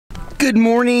Good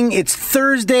morning. It's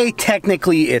Thursday.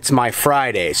 Technically, it's my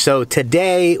Friday. So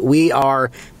today we are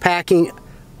packing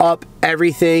up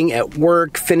everything at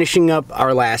work, finishing up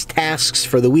our last tasks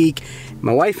for the week.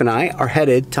 My wife and I are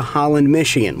headed to Holland,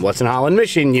 Michigan. What's in Holland,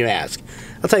 Michigan, you ask?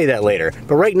 I'll tell you that later.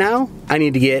 But right now, I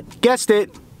need to guessed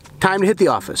it, time to hit the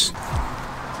office.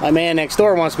 My man next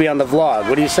door wants to be on the vlog.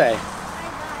 What do you say?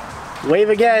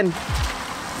 Wave again.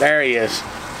 There he is.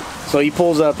 So he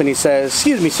pulls up and he says,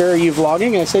 "Excuse me, sir, are you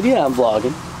vlogging?" I said, "Yeah, I'm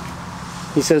vlogging."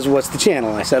 He says, "What's the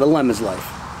channel?" I said, "A Lemon's Life."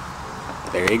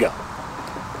 There you go.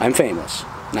 I'm famous.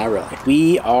 Not really.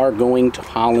 We are going to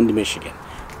Holland, Michigan.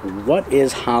 What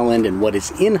is Holland and what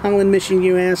is in Holland, Michigan,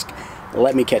 you ask?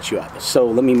 Let me catch you up. So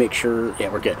let me make sure, yeah,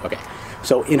 we're good. Okay.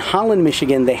 So in Holland,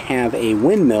 Michigan, they have a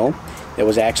windmill that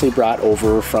was actually brought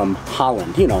over from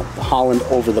Holland, you know, Holland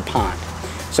over the pond.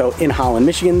 So in Holland,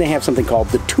 Michigan, they have something called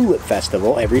the Tulip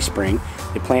Festival every spring.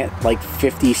 They plant like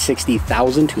 50,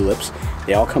 60,000 tulips.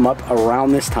 They all come up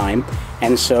around this time.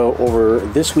 And so over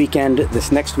this weekend,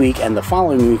 this next week, and the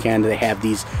following weekend, they have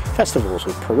these festivals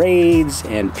with parades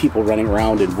and people running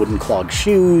around in wooden clog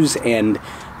shoes and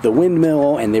the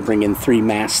windmill, and they bring in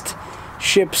 3-mast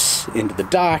ships into the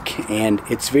dock, and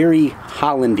it's very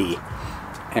Hollandy.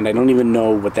 And I don't even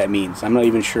know what that means. I'm not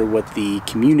even sure what the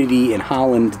community in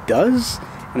Holland does,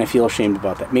 and I feel ashamed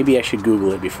about that. Maybe I should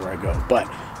Google it before I go. But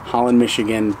Holland,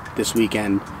 Michigan this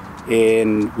weekend,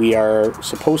 and we are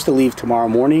supposed to leave tomorrow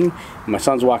morning. My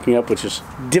son's walking up, which is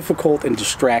difficult and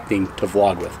distracting to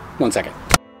vlog with. 1 second.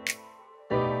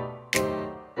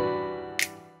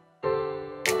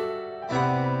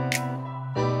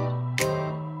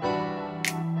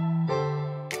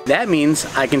 That means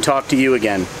I can talk to you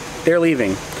again. They're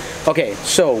leaving. Okay,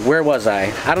 so where was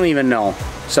I? I don't even know.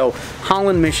 So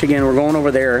Holland, Michigan, we're going over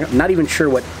there. I'm not even sure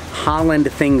what Holland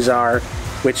things are,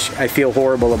 which I feel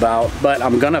horrible about, but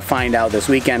I'm gonna find out this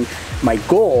weekend. My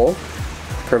goal,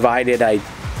 provided I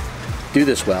do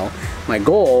this well, my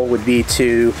goal would be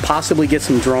to possibly get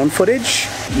some drone footage,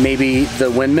 maybe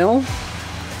the windmill.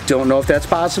 Don't know if that's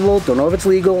possible, don't know if it's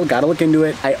legal, gotta look into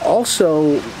it. I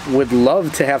also would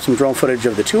love to have some drone footage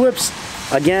of the tulips,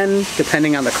 again,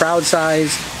 depending on the crowd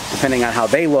size, depending on how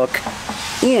they look.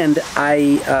 And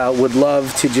I would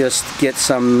love to just get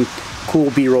some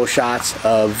cool B-roll shots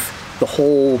of the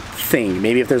whole thing.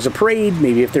 Maybe if there's a parade,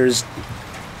 maybe if there's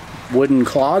wooden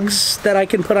clogs that I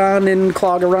can put on and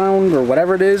clog around, or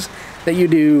whatever it is that you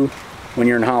do when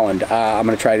you're in Holland. I'm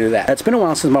gonna try to do that. It's been a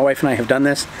while since my wife and I have done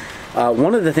this.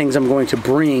 One of the things I'm going to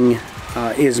bring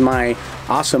is my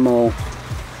Osmo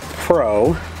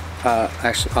Pro,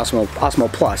 actually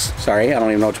Osmo Plus, sorry, I don't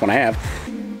even know which one I have.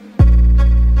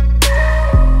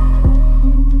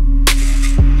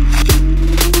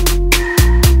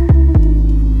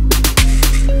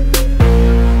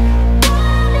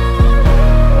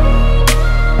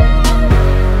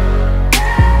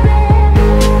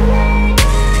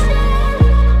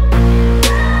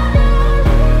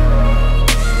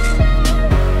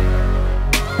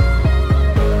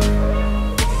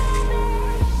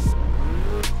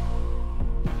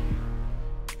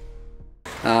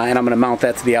 And I'm going to mount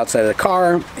that to the outside of the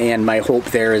car, and my hope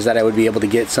there is that I would be able to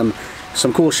get some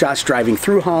cool shots driving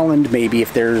through Holland, maybe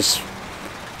if there's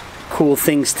cool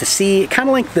things to see, kind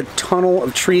of like the Tunnel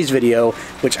of Trees video,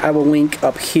 which I will link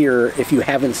up here if you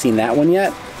haven't seen that one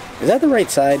yet. Is that the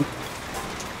right side?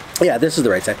 Yeah, this is the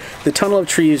right side. The Tunnel of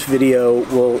Trees video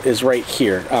is right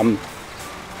here.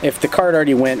 If the card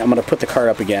already went, I'm going to put the card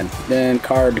up again. Then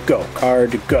card go,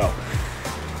 card go.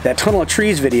 That Tunnel of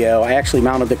Trees video, I actually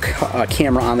mounted the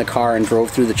camera on the car and drove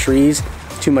through the trees.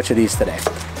 Too much of these today.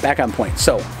 Back on point.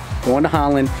 So, going to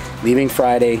Holland, leaving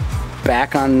Friday,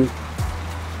 back on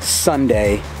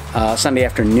Sunday, Sunday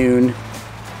afternoon,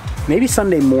 maybe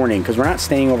Sunday morning, because we're not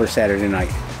staying over Saturday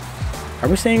night. Are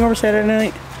we staying over Saturday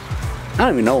night? I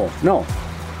don't even know. No,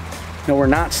 we're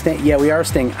not staying. Yeah, we are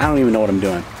staying. I don't even know what I'm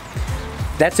doing.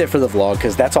 That's it for the vlog,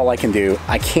 because that's all I can do.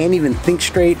 I can't even think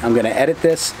straight. I'm going to edit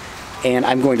this, and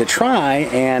I'm going to try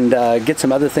and get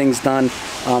some other things done.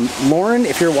 Lauren,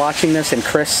 if you're watching this, and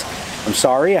Chris, I'm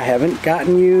sorry I haven't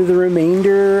gotten you the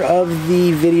remainder of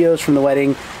the videos from the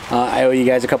wedding. I owe you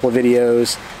guys a couple of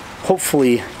videos.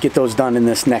 Hopefully get those done in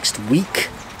this next week.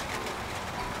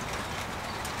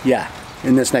 Yeah,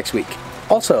 in this next week.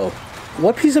 Also,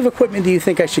 what piece of equipment do you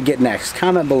think I should get next?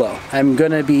 Comment below. I'm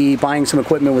going to be buying some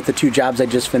equipment with the 2 jobs I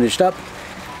just finished up,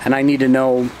 and I need to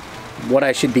know what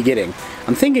I should be getting.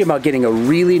 I'm thinking about getting a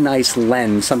really nice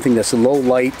lens, something that's low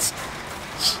light.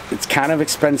 It's kind of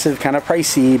expensive, kind of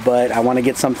pricey, but I want to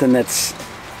get something that's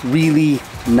really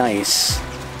nice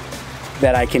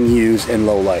that I can use in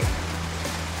low light.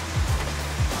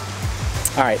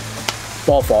 All right,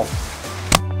 ball fall.